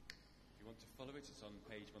to follow it, it's on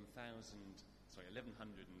page 1105.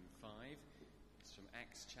 It's from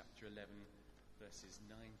Acts chapter 11, verses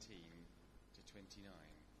 19 to 29.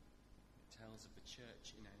 It tells of the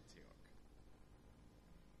church in Antioch.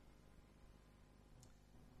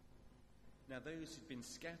 Now those who'd been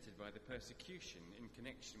scattered by the persecution in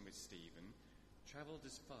connection with Stephen travelled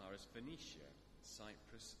as far as Phoenicia,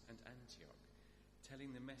 Cyprus and Antioch,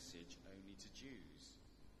 telling the message only to Jews.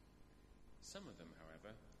 Some of them,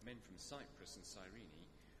 however, men from Cyprus and Cyrene,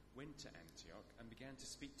 went to Antioch and began to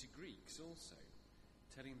speak to Greeks also,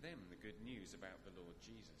 telling them the good news about the Lord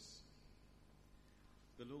Jesus.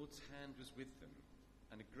 The Lord's hand was with them,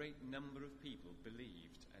 and a great number of people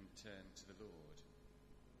believed and turned to the Lord.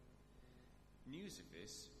 News of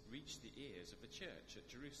this reached the ears of the church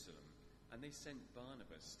at Jerusalem, and they sent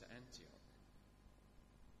Barnabas to Antioch.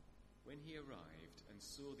 When he arrived and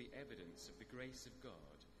saw the evidence of the grace of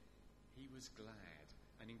God, he was glad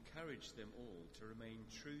and encouraged them all to remain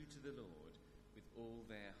true to the Lord with all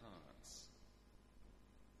their hearts.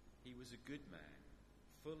 He was a good man,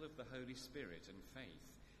 full of the Holy Spirit and faith,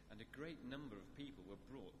 and a great number of people were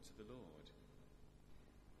brought to the Lord.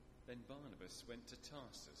 Then Barnabas went to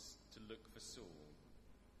Tarsus to look for Saul,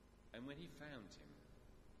 and when he found him,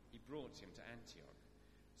 he brought him to Antioch.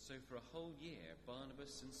 So for a whole year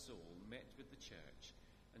Barnabas and Saul met with the church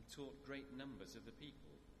and taught great numbers of the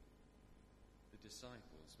people. The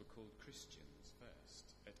disciples were called Christians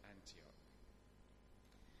first at Antioch.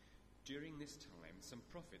 During this time some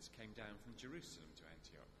prophets came down from Jerusalem to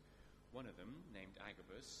Antioch. One of them, named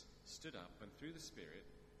Agabus, stood up and through the Spirit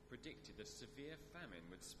predicted a severe famine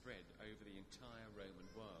would spread over the entire Roman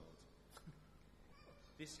world.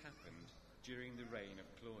 This happened during the reign of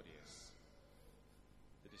Claudius.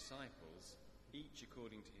 The disciples, each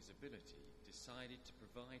according to his ability, decided to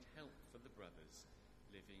provide help for the brothers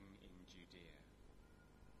living in Judea.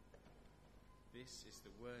 This is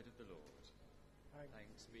the word of the Lord.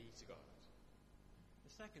 Thanks be to God.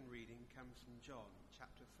 The second reading comes from John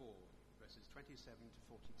chapter 4, verses 27 to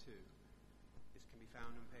 42. This can be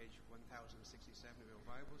found on page 1067 of your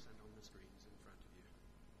Bibles and on the screens in front of you.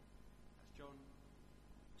 That's John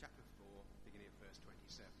chapter 4, beginning at verse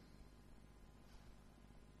 27.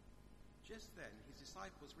 Just then his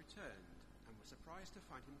disciples returned and were surprised to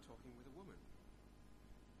find him talking with a woman.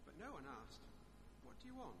 But no one asked, "What do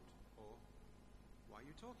you want?" or "Why are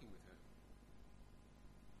you talking with her?"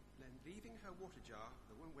 Then leaving her water jar,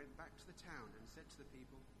 the woman went back to the town and said to the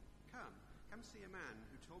people, Come see a man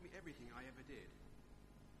who told me everything I ever did.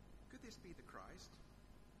 Could this be the Christ?"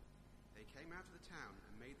 They came out of the town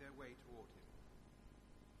and made their way toward him.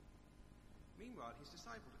 Meanwhile his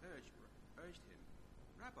disciples urged him,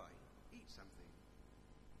 "Rabbi, eat something."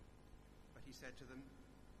 But he said to them,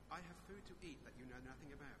 "I have food to eat that you know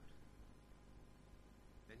nothing about."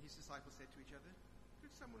 Then his disciples said to each other,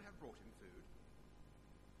 "Could someone have brought him food?"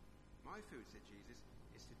 "My food," said Jesus,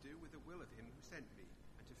 "is to do with the will of him who sent me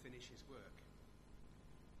and to finish his work.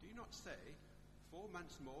 Do you not say, 4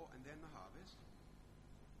 months more and then the harvest?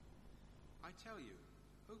 I tell you,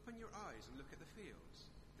 open your eyes and look at the fields.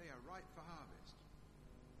 They are ripe for harvest.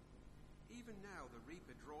 Even now the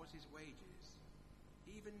reaper draws his wages.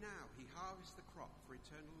 Even now he harvests the crop for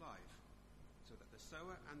eternal life, so that the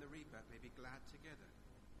sower and the reaper may be glad together.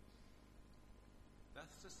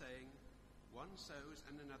 Thus the saying, 'One sows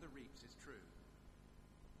and another reaps' is true.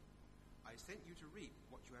 I sent you to reap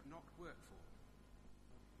what you have not worked for.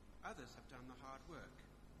 Others have done the hard work,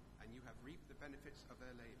 and you have reaped the benefits of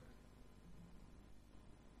their labor.'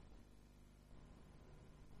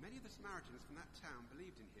 Many of the Samaritans from that town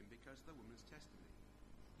believed in him because of the woman's testimony.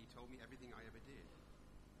 'He told me everything I ever did.'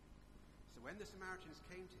 So when the Samaritans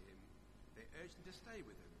came to him, they urged him to stay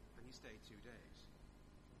with them, and he stayed 2 days.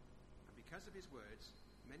 And because of his words,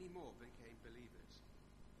 many more became believers.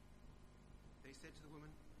 They said to the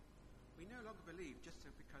woman, 'We no longer believe just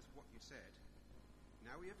because of what you said.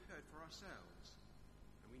 Now we have heard for ourselves,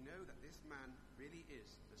 and we know that this man really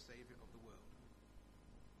is the Saviour of the world.'"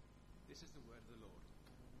 This is the word of the Lord.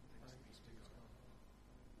 Thanks be to God.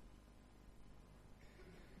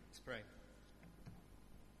 Let's pray.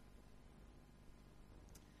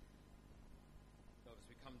 Lord, as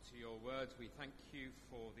we come to your word, we thank you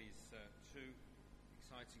for these 2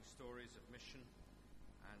 exciting stories of mission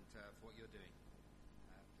and for what you're doing.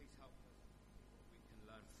 Please help us what we can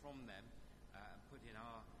learn from them and put into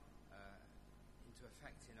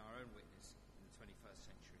effect in our own witness in the 21st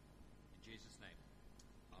century. In Jesus' name,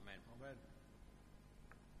 amen. Amen.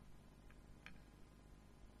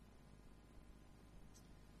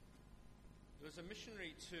 There was a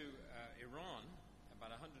missionary to Iran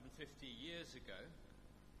about 150 years ago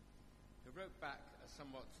who who wrote back a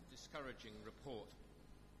somewhat discouraging report.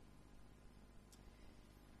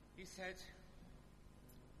 He said,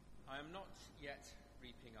 "I am not yet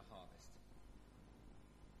reaping a harvest.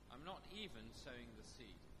 I'm not even sowing the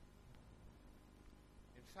seed.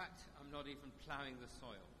 In fact, I'm not even ploughing the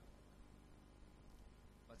soil.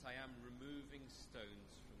 But I am removing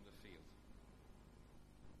stones from the field."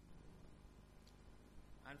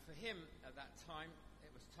 And for him, at that time,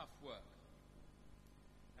 it was tough work.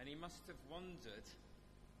 And he must have wondered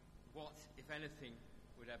what, if anything,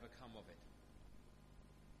 would ever come of it.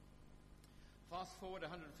 Fast forward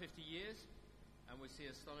 150 years, and we see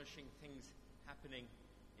astonishing things happening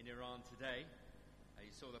in Iran today.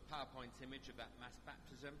 You saw the PowerPoint image of that mass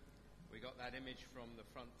baptism. We got that image from the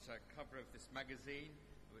front cover of this magazine,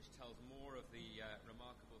 which tells more of the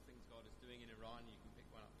remarkable things God is doing in Iran. You can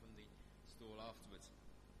pick one up from the stall afterwards.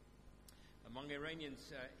 Among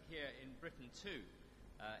Iranians here in Britain too,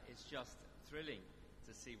 it's just thrilling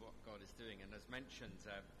to see what God is doing. And as mentioned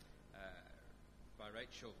by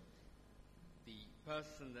Rachel, the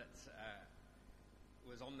person that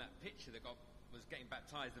was on that picture that was getting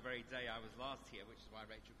baptized the very day I was last here, which is why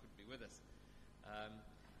Rachel couldn't be with us.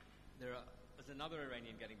 There's another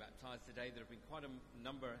Iranian getting baptized today. There have been quite a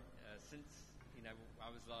number since I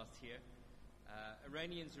was last here.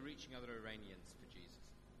 Iranians are reaching other Iranians for Jesus.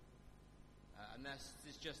 And this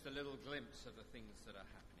is just a little glimpse of the things that are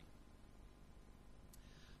happening.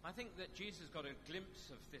 I think that Jesus got a glimpse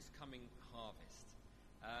of this coming harvest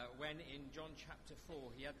when in John chapter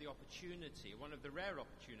 4 he had the opportunity, one of the rare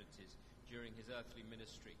opportunities during his earthly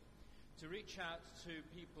ministry, to reach out to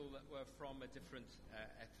people that were from a different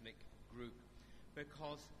ethnic group,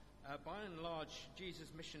 because by and large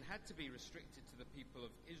Jesus' mission had to be restricted to the people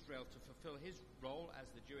of Israel to fulfill his role as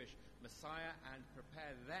the Jewish Messiah and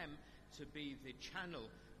prepare them to be the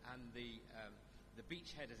channel and the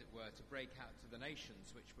beachhead, as it were, to break out to the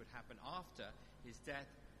nations, which would happen after his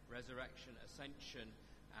death, resurrection, ascension,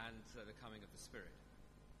 and the coming of the Spirit.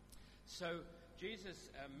 So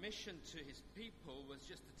Jesus' mission to his people was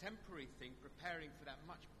just a temporary thing, preparing for that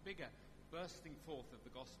much bigger bursting forth of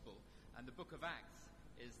the gospel. And the book of Acts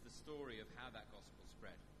is the story of how that gospel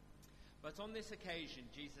spread. But on this occasion,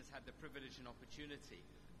 Jesus had the privilege and opportunity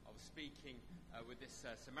of speaking with this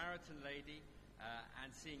Samaritan lady and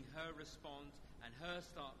seeing her respond and her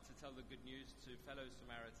start to tell the good news to fellow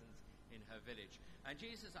Samaritans in her village. And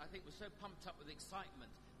Jesus, I think, was so pumped up with excitement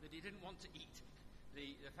that he didn't want to eat.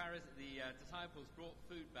 The disciples brought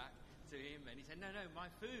food back to him, and he said, no, my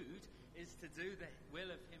food is to do the will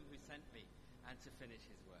of him who sent me and to finish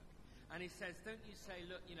his work. And he says, don't you say,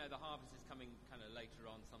 look, the harvest is coming kind of later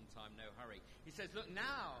on sometime, no hurry. He says, look,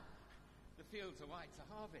 now the fields are white to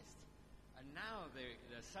harvest, and now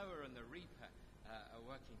the sower and the reaper are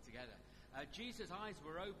working together. Jesus' eyes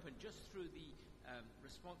were open just through the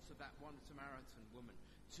response of that one Samaritan woman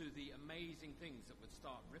to the amazing things that would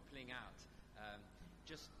start rippling out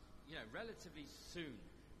relatively soon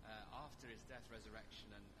after his death,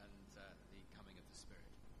 resurrection, and the coming of the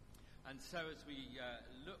Spirit. And so as we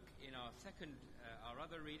look in our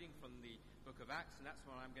other reading from the book of Acts, and that's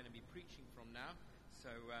what I'm going to be preaching from now, so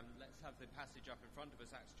let's have the passage up in front of us,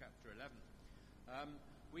 Acts chapter 11.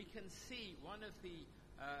 We can see one of the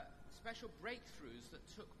special breakthroughs that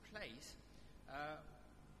took place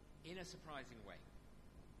in a surprising way.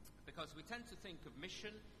 Because we tend to think of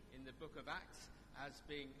mission in the book of Acts as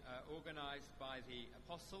being organized by the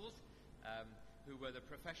apostles, who were the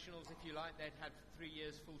professionals, if you like. They'd had 3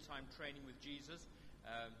 years full-time training with Jesus.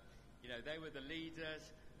 They were the leaders.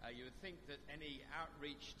 You would think that any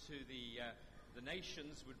outreach to the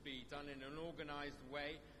nations would be done in an organized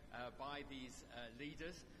way by these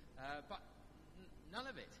leaders, but none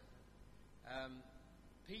of it.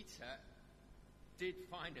 Peter did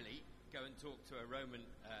finally go and talk to a Roman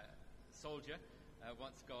soldier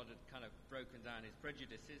once God had kind of broken down his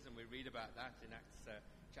prejudices, and we read about that in Acts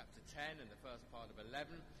chapter 10 and the first part of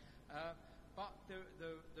 11. But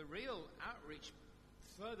the real outreach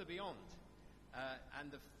further beyond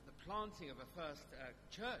and the planting of a first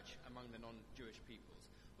church among the non-Jewish peoples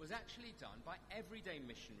was actually done by everyday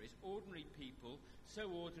missionaries, ordinary people, so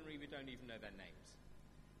ordinary we don't even know their names.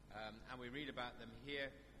 And we read about them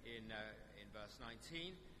here in verse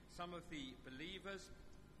 19. Some of the believers,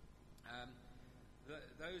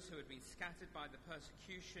 those who had been scattered by the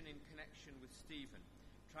persecution in connection with Stephen,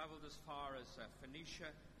 traveled as far as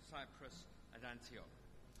Phoenicia, Cyprus, and Antioch.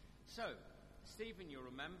 So, Stephen, you'll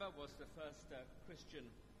remember, was the first Christian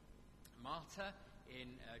martyr in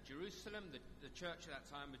Jerusalem. The church at that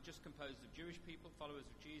time was just composed of Jewish people, followers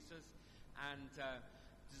of Jesus, and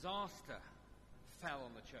disaster fell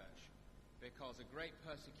on the church because a great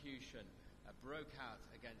persecution broke out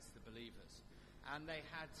against the believers, and they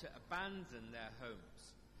had to abandon their homes.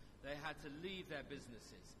 They had to leave their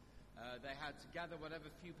businesses. They had to gather whatever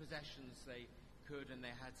few possessions they could, and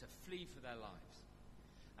they had to flee for their lives.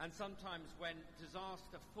 And sometimes when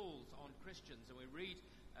disaster falls on Christians, and we read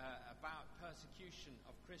about persecution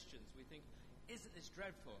of Christians, we think, isn't this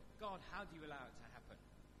dreadful? God, how do you allow it to happen?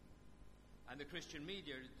 And the Christian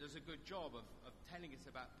media does a good job of telling us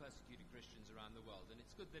about persecuted Christians around the world, and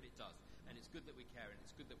it's good that it does, and it's good that we care, and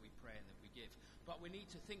it's good that we pray and that we give. But we need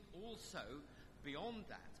to think also beyond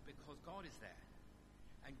that, because God is there.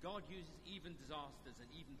 And God uses even disasters and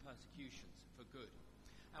even persecutions for good.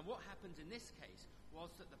 And what happened in this case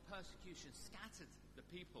was that the persecution scattered the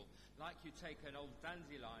people, like you take an old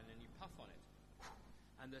dandelion and you puff on it,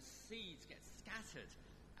 and the seeds get scattered.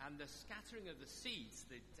 And the scattering of the seeds,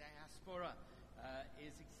 the diaspora,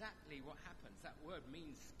 is exactly what happens. That word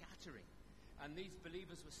means scattering. And these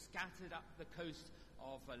believers were scattered up the coast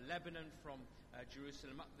of Lebanon, from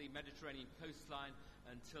Jerusalem up the Mediterranean coastline,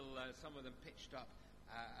 until some of them pitched up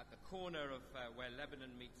at the corner of where Lebanon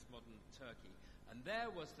meets modern Turkey. And there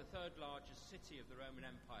was the third largest city of the Roman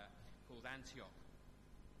Empire, called Antioch.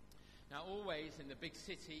 Now, always in the big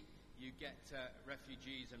city, you get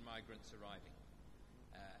refugees and migrants arriving.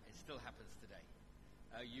 It still happens today.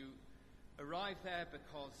 You arrive there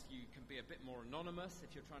because you can be a bit more anonymous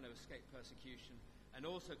if you're trying to escape persecution, and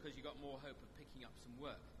also because you've got more hope of picking up some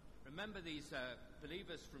work. Remember, these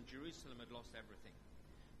believers from Jerusalem had lost everything.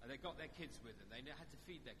 They got their kids with them. They had to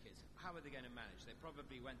feed their kids. How were they going to manage? They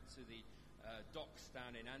probably went to the docks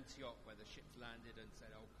down in Antioch where the ships landed and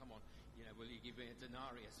said, oh, come on, will you give me a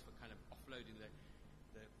denarius for kind of offloading the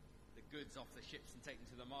goods off the ships and take them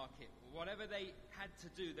to the market? Whatever they had to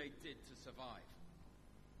do, they did to survive.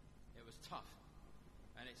 It was tough.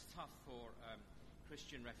 And it's tough for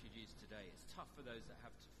Christian refugees today. It's tough for those that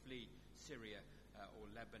have to flee Syria or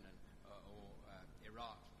Lebanon or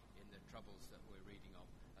Iraq in the troubles that we're reading of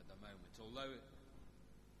at the moment. Although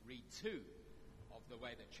read too of the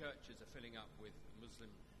way that churches are filling up with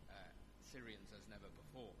Muslim Syrians as never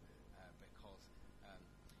before, because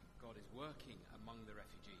God is working among the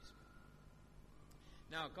refugees.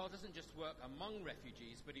 Now, God doesn't just work among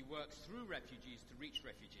refugees, but he works through refugees to reach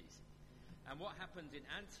refugees. And what happened in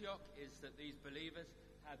Antioch is that these believers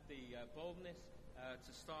had the boldness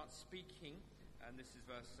to start speaking, and this is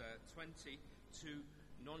verse 20, to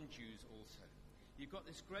non-Jews also. You've got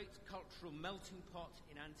this great cultural melting pot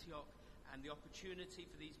in Antioch, and the opportunity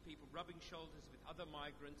for these people rubbing shoulders with other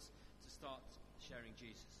migrants to start sharing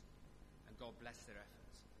Jesus. And God blessed their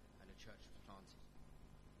efforts, and a church was planted.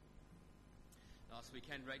 Last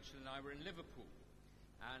weekend, Rachel and I were in Liverpool,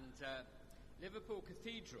 and Liverpool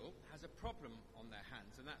Cathedral has a problem on their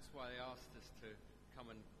hands, and that's why they asked us to come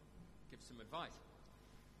and give some advice.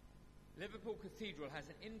 Liverpool Cathedral has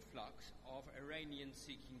an influx of Iranians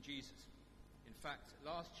seeking Jesus. In fact,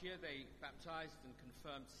 last year they baptized and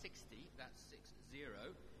confirmed 60, that's 60,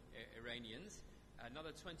 Iranians,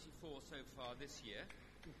 another 24 so far this year.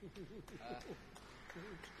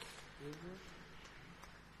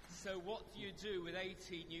 So what do you do with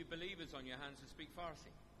 80 new believers on your hands who speak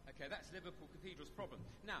Farsi? Okay, that's Liverpool Cathedral's problem.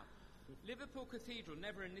 Now, Liverpool Cathedral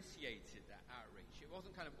never initiated that outreach. It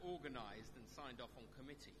wasn't kind of organized and signed off on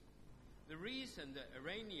committee. The reason that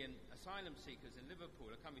Iranian asylum seekers in Liverpool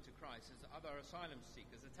are coming to Christ is that other asylum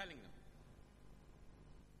seekers are telling them.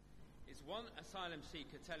 It's one asylum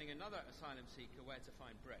seeker telling another asylum seeker where to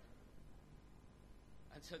find bread.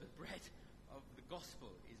 And so the bread of the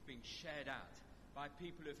gospel is being shared out by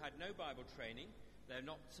people who've had no Bible training. They're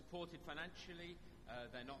not supported financially.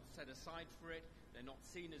 They're not set aside for it. They're not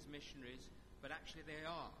seen as missionaries. But actually they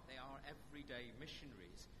are. They are everyday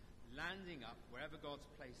missionaries, landing up wherever God's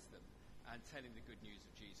placed them and telling the good news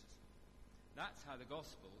of Jesus. That's how the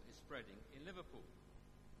gospel is spreading in Liverpool.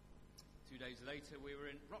 2 days later, we were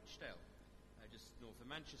in Rochdale, just north of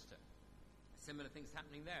Manchester. Similar things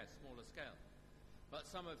happening there, smaller scale. But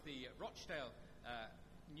some of the Rochdale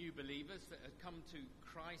new believers that had come to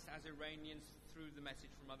Christ as Iranians through the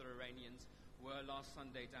message from other Iranians were last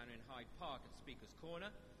Sunday down in Hyde Park at Speaker's Corner,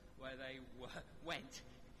 where they went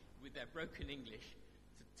with their broken English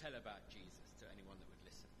to tell about Jesus to anyone that would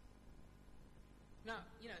listen. Now,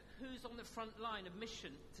 who's on the front line of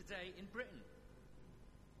mission today in Britain?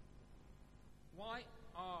 Why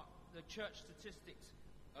are the church statistics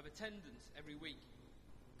of attendance every week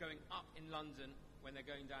going up in London when they're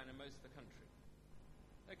going down in most of the country?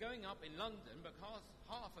 They're going up in London because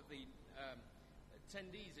half of the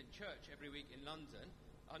attendees in church every week in London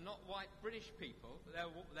are not white British people.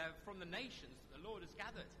 They're from the nations that the Lord has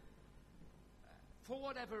gathered. For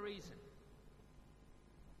whatever reason.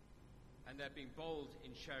 and they're being bold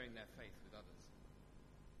in sharing their faith with others.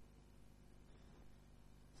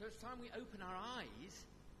 So it's time we open our eyes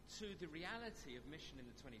to the reality of mission in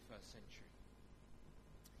the 21st century.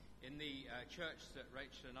 In the church that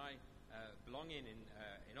Rachel and I belong in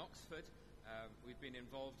Oxford, we've been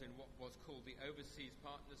involved in what was called the Overseas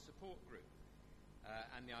Partner Support Group.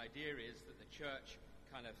 And the idea is that the church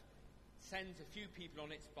kind of sends a few people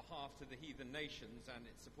on its behalf to the heathen nations, and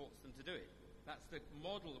it supports them to do it. That's the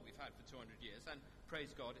model that we've had for 200 years, and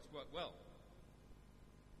praise God, it's worked well.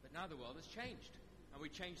 But now the world has changed, and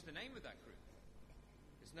we changed the name of that group.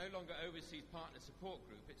 It's no longer Overseas Partner Support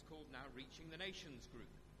Group, it's called now Reaching the Nations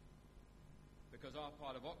Group. Because our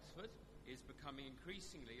part of Oxford is becoming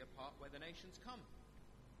increasingly a part where the nations come.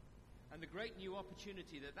 And the great new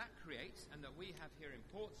opportunity that creates, and that we have here in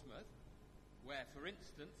Portsmouth, where, for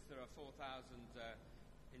instance, there are 4,000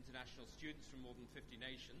 international students from more than 50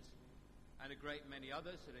 nations, and a great many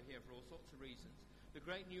others that are here for all sorts of reasons. The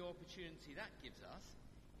great new opportunity that gives us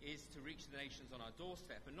is to reach the nations on our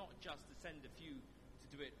doorstep, and not just to send a few to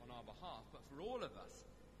do it on our behalf, but for all of us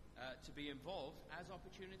to be involved as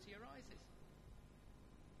opportunity arises.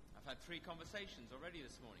 I've had 3 conversations already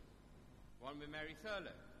this morning. One with Mary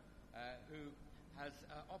Thurlow, who has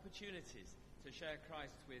opportunities to share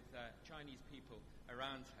Christ with Chinese people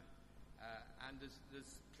around her. And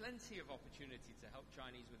there's plenty of opportunity to help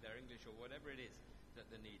Chinese with their English or whatever it is that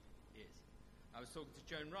the need is. I was talking to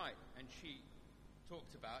Joan Wright, and she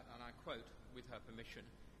talked about, and I quote with her permission,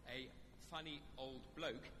 a funny old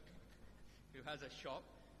bloke who has a shop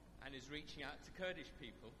and is reaching out to Kurdish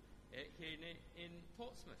people here in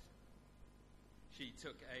Portsmouth. She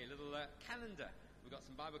took a little calendar. We've got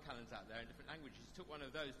some Bible calendars out there in different languages. She took one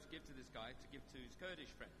of those to give to this guy, to give to his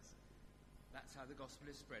Kurdish friends. That's how the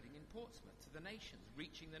gospel is spreading in Portsmouth, to the nations,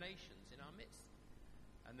 reaching the nations in our midst.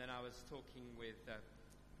 And then I was talking with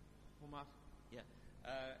Omar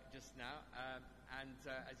just now, and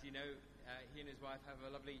as you know, he and his wife have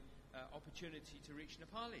a lovely opportunity to reach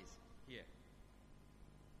Nepalis here.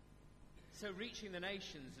 So reaching the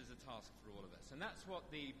nations is a task for all of us, and that's what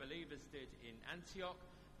the believers did in Antioch,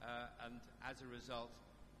 and as a result,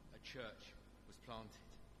 a church was planted.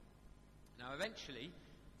 Now eventually,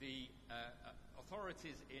 the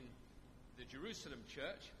authorities in the Jerusalem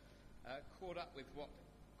church caught up with what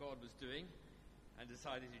God was doing and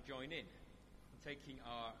decided to join in, taking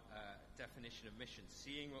our definition of mission,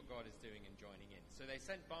 seeing what God is doing and joining in. So they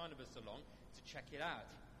sent Barnabas along to check it out.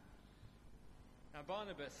 Now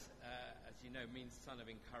Barnabas, as you know, means son of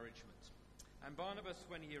encouragement. And Barnabas,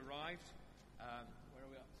 when he arrived, where are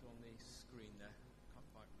we up to on the screen there? Can't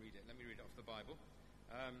quite read it. Let me read it off the Bible.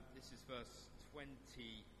 This is verse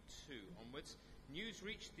 22 onwards. News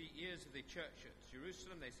reached the ears of the church at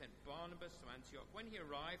Jerusalem. They sent Barnabas to Antioch. When he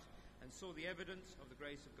arrived and saw the evidence of the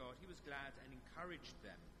grace of God, he was glad and encouraged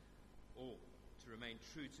them all to remain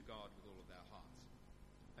true to God with all of their hearts.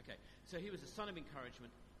 Okay, so he was a son of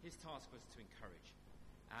encouragement. His task was to encourage.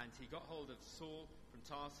 And he got hold of Saul from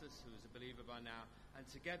Tarsus, who was a believer by now, and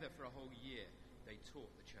together for a whole year they taught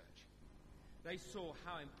the church. They saw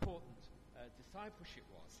how important discipleship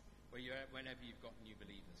was whenever you've got new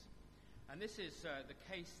believers. And this is the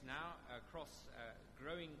case now across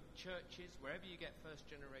growing churches. Wherever you get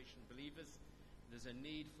first-generation believers, there's a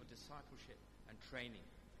need for discipleship and training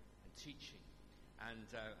and teaching. And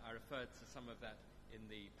I referred to some of that in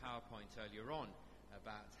the PowerPoint earlier on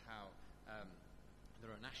about how there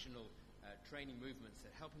are national training movements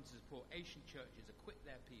that help to support Asian churches, equip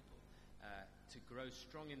their people to grow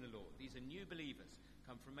strong in the Lord. These are new believers,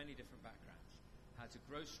 come from many different backgrounds. How to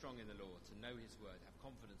grow strong in the Lord, to know His Word, have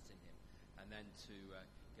confidence in Him, and then to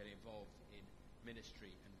get involved in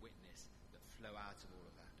ministry and witness that flow out of all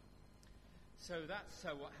of that. So that's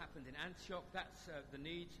what happened in Antioch. That's the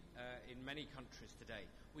need in many countries today.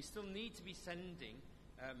 We still need to be sending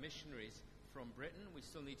missionaries from Britain. We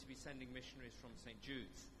still need to be sending missionaries from St.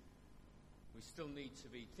 Jude's. We still need to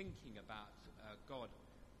be thinking about, God,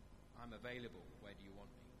 I'm available. Where do you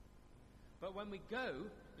want me? But when we go,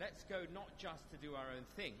 let's go not just to do our own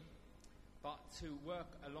thing, but to work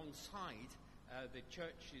alongside the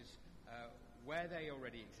churches where they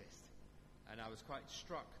already exist. And I was quite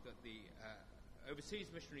struck that the Overseas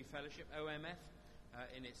Missionary Fellowship, OMF,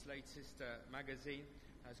 in its latest magazine,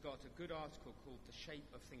 has got a good article called The Shape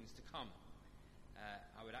of Things to Come.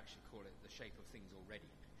 I would actually call it The Shape of Things Already.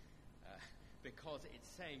 Because it's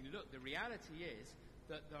saying, look, the reality is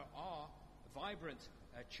that there are vibrant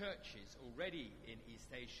churches already in East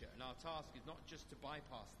Asia, and our task is not just to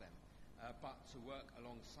bypass them, but to work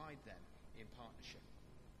alongside them in partnership.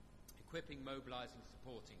 Equipping, mobilizing,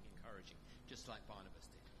 supporting, encouraging, just like Barnabas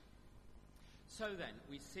did. So then,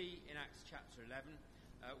 we see in Acts chapter 11,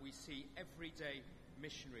 we see everyday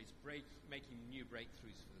missionaries making new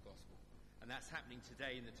breakthroughs for the gospel. And that's happening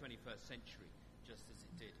today in the 21st century, just as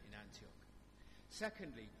it did in Antioch.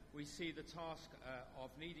 Secondly, we see the task of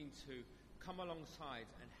needing to come alongside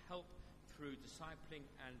and help through discipling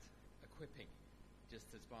and equipping, just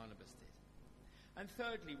as Barnabas did. And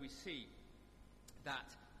thirdly, we see that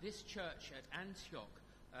this church at Antioch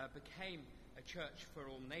became a church for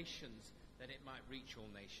all nations, that it might reach all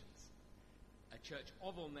nations. A church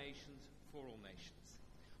of all nations, for all nations.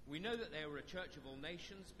 We know that they were a church of all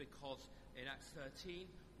nations because in Acts 13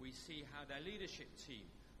 we see how their leadership team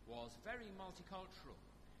was very multicultural.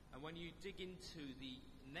 And when you dig into the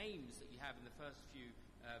names that you have in the first few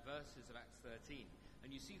verses of Acts 13, and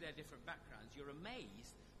you see their different backgrounds, you're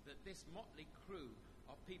amazed that this motley crew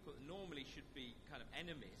of people that normally should be kind of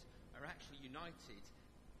enemies are actually united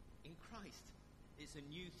in Christ. It's a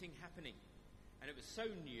new thing happening. And it was so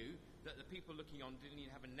new that the people looking on didn't even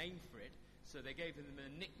have a name for it, so they gave them a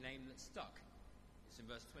nickname that stuck. It's in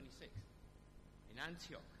verse 26. In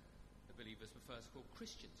Antioch, the believers were first called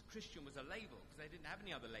Christians. Christian was a label, because they didn't have any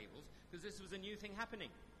other labels, because this was a new thing happening.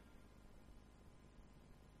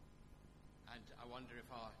 And I wonder if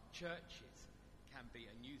our churches can be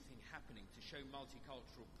a new thing happening to show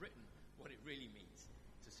multicultural Britain what it really means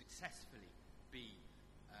to successfully be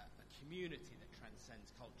a community that transcends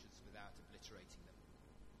cultures without obliterating them.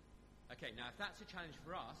 Okay, now if that's a challenge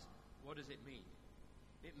for us, what does it mean?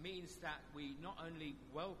 It means that we not only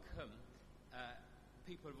welcome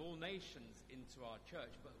people of all nations into our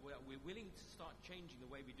church, but we're willing to start changing the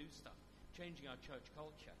way we do stuff, changing our church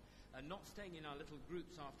culture, and not staying in our little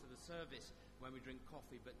groups after the service when we drink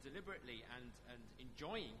coffee, but deliberately and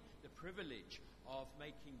enjoying the privilege of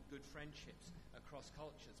making good friendships across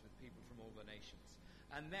cultures with people from all the nations.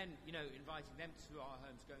 And then, inviting them to our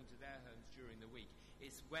homes, going to their homes during the week.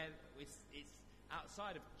 It's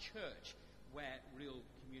outside of church where real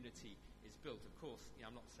community is built. Of course,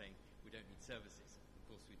 I'm not saying we don't need services.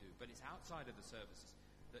 Of course we do. But it's outside of the services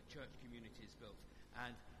that church community is built.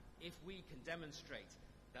 And if we can demonstrate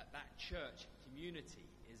that church community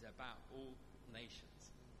is about all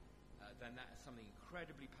nations, then that is something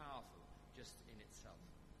incredibly powerful just in itself.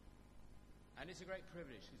 And it's a great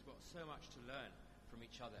privilege because we've got so much to learn from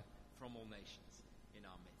each other, from all nations in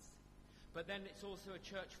our midst. But then it's also a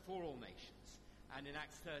church for all nations. And in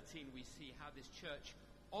Acts 13 we see how this church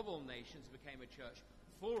of all nations became a church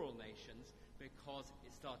for all nations because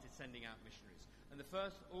it started sending out missionaries. And the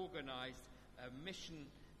first organized mission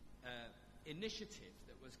initiative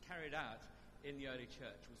that was carried out in the early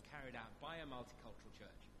church was carried out by a multicultural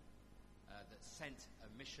church that sent a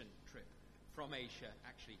mission trip from Asia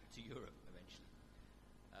actually to Europe eventually.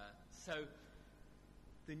 So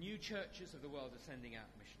the new churches of the world are sending out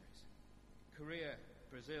missionaries. Korea,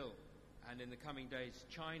 Brazil, and in the coming days,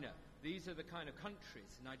 China. These are the kind of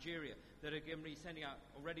countries, Nigeria, that are going to be sending out,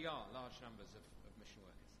 already are, large numbers of mission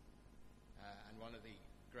workers. And one of the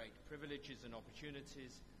great privileges and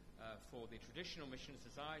opportunities for the traditional mission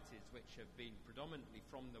societies, which have been predominantly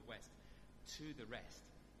from the West to the rest,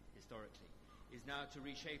 historically, is now to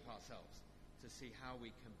reshape ourselves to see how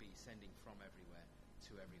we can be sending from everywhere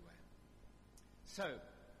to everywhere. So,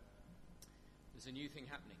 there's a new thing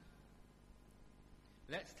happening.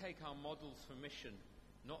 Let's take our models for mission,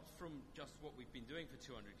 not from just what we've been doing for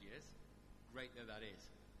 200 years, great though that is,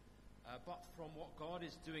 but from what God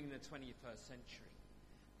is doing in the 21st century,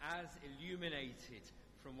 as illuminated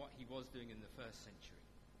from what he was doing in the first century.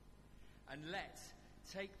 And let's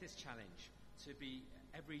take this challenge to be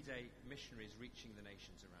everyday missionaries reaching the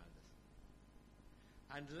nations around us.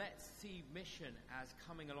 And let's see mission as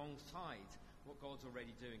coming alongside what God's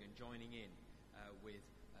already doing and joining in with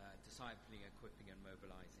discipling, equipping and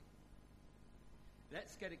mobilizing.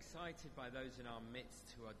 Let's get excited by those in our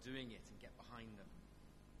midst who are doing it and get behind them.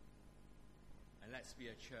 And let's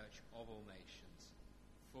be a church of all nations